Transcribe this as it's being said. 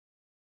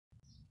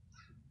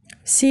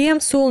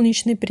Всем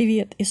солнечный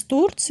привет из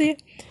Турции!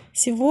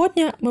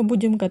 Сегодня мы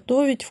будем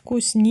готовить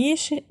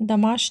вкуснейший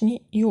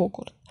домашний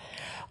йогурт.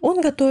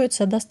 Он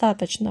готовится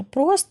достаточно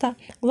просто.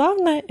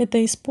 Главное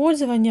это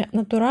использование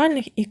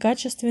натуральных и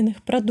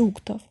качественных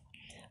продуктов.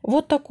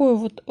 Вот такой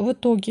вот в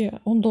итоге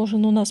он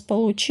должен у нас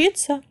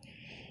получиться.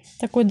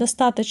 Такой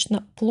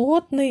достаточно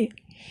плотный,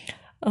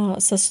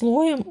 со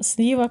слоем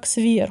сливок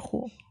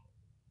сверху.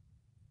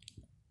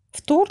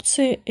 В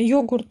Турции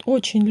йогурт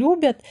очень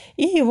любят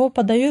и его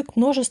подают к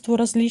множеству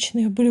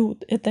различных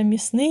блюд. Это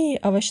мясные,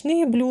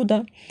 овощные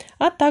блюда,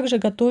 а также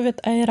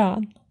готовят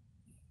айран.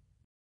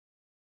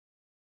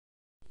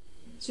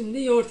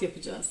 Şimdi yoğurt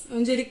yapacağız.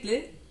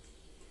 Öncelikle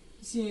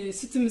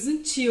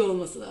sütümüzün çiğ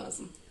olması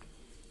lazım.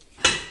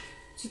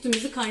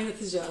 Sütümüzü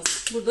kaynatacağız.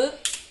 Burada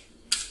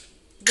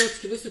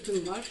 4 kilo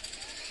sütüm var.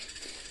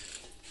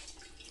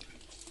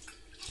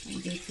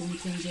 Öncelikle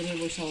tencereye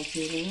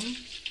boşaltıyorum.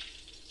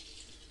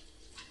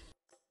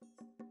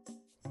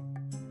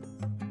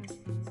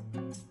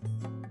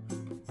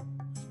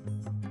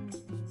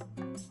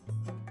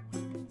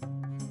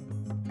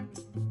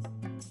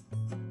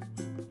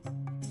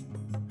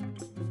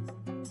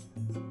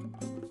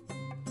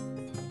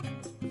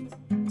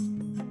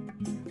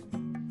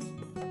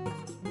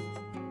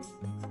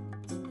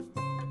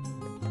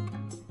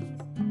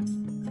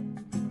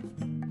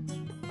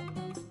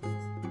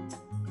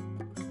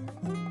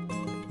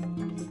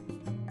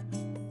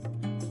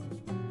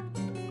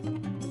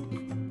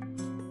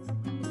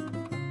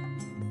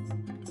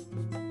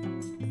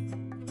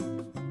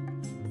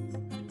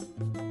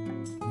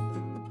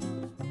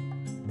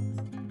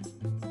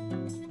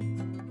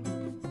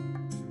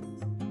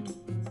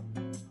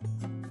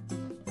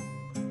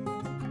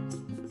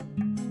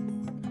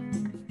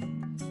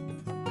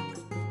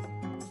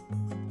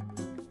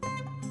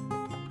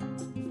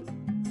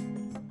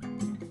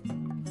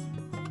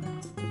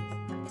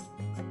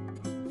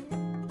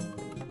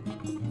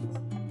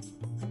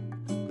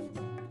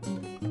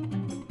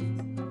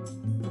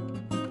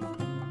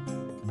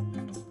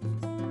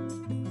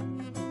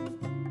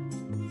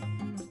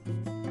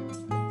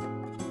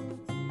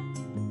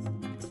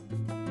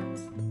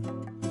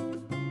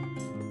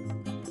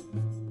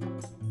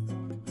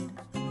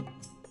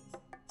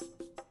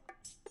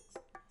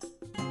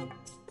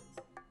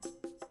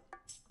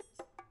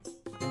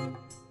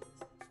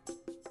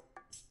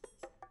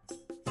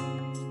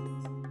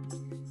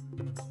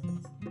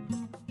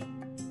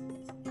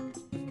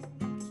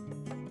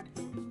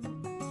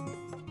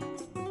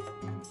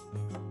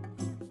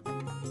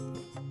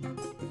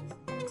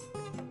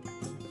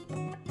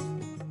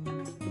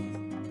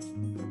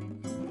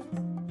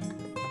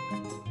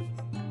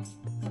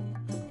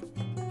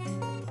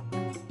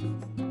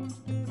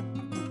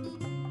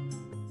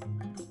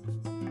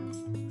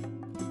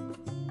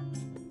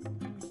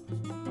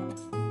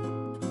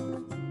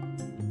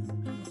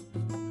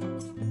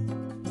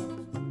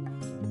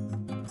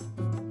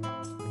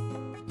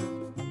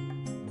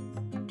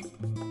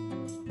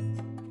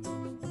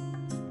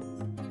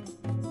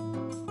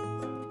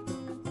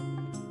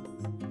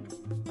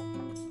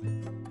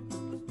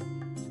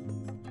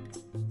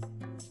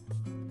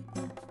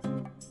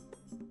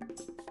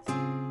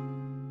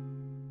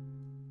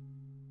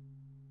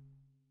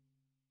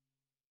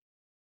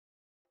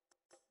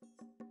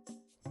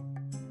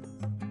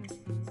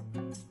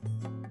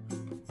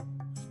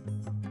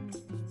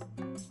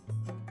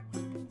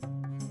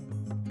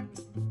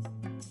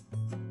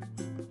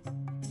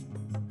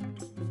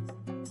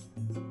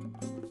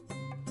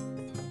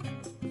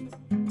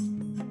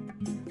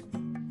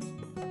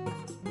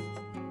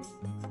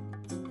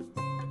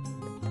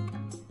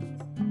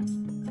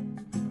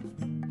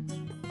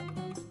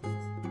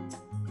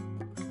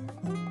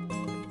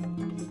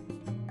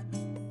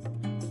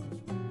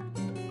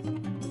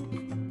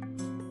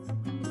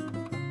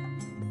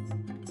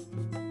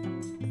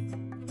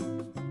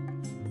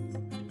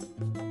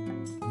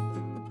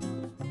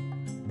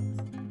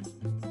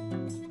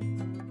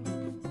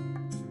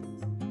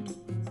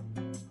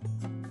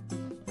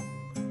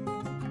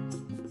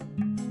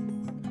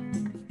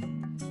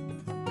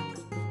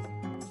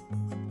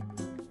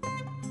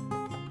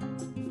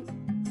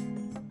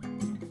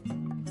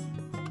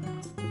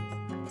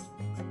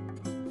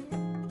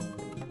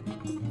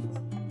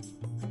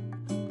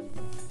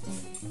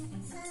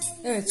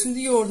 Evet,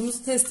 şimdi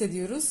yoğurdumuzu test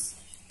ediyoruz.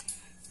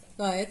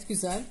 Gayet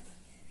güzel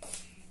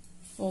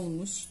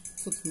olmuş,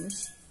 tutmuş.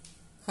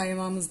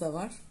 Kaymağımız da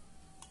var.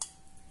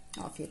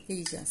 Afiyetle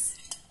yiyeceğiz.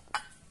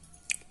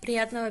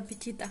 Приятного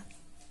аппетита!